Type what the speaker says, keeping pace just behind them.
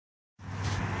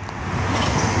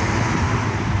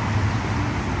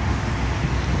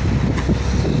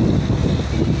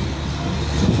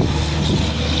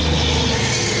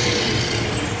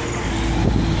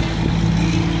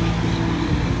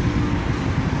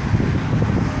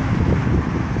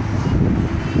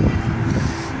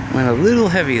Went a little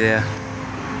heavy there.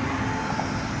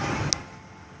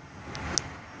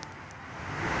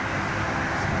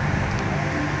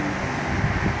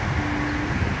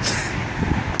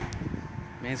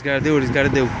 Man's gotta do what he's gotta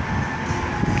do.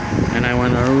 And I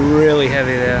went really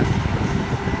heavy there.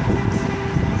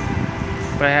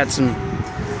 But I had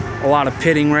a lot of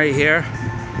pitting right here.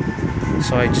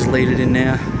 So I just laid it in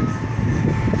there.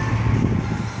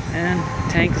 And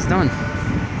tank is done.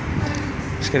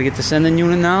 Just gotta get the sending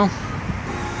unit now.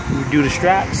 We do the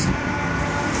straps.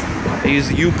 I use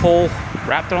the U-pole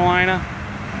Raptor liner.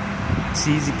 It's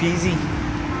easy peasy.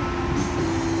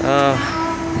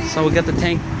 So we got the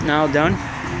tank now done.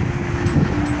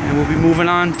 And we'll be moving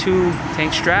on to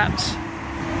tank straps,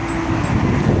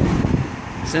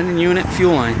 sending unit,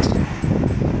 fuel lines.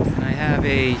 And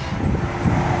I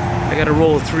got a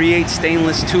roll of 3/8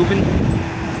 stainless tubing.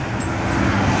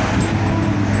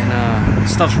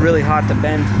 Stuff's really hard to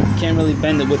bend. Can't really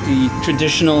bend it with the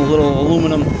traditional little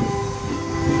aluminum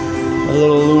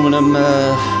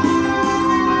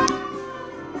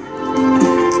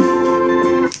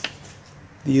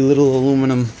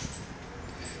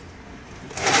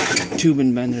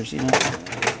tubing benders, you know.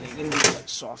 They're gonna be like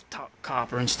soft top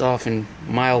copper and stuff and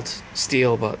mild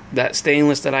steel, but that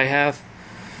stainless that I have,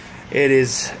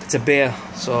 it's a bear.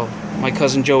 So my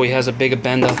cousin Joey has a bigger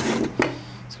bender.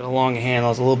 It's got a longer handle,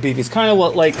 it's a little beefy. It's kind of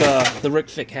what like the Rick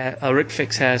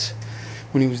Fix has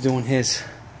when he was doing his.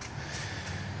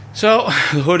 So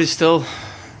the hood is still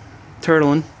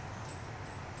turtling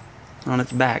on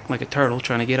its back like a turtle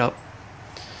trying to get up.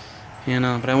 And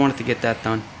but I wanted to get that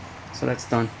done, so that's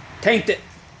done. Tanked it.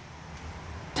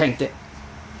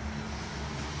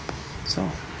 So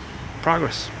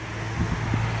progress.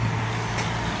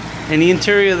 And the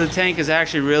interior of the tank is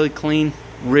actually really clean,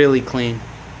 really clean.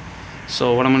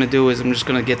 So what I'm gonna do is I'm just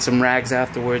gonna get some rags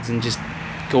afterwards and just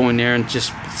go in there and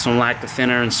just put some lacquer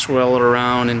thinner and swirl it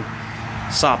around and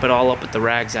sop it all up with the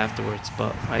rags afterwards.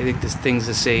 But I think this thing's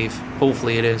a save.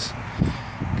 Hopefully it is,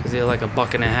 because they're like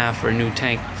 $1.50 for a new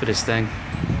tank for this thing.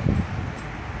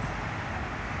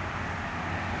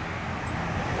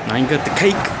 I ain't got the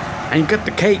cake. I ain't got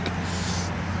the cake.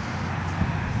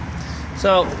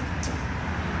 So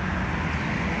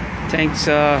tank's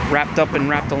wrapped up in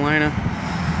Raptor liner.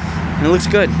 And it looks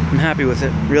good. I'm happy with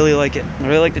it. Really like it. I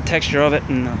really like the texture of it,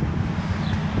 and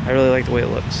I really like the way it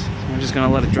looks. So I'm just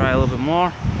gonna let it dry a little bit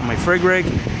more on my frig rig.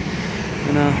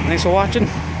 And thanks for watching.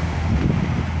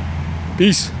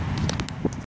 Peace.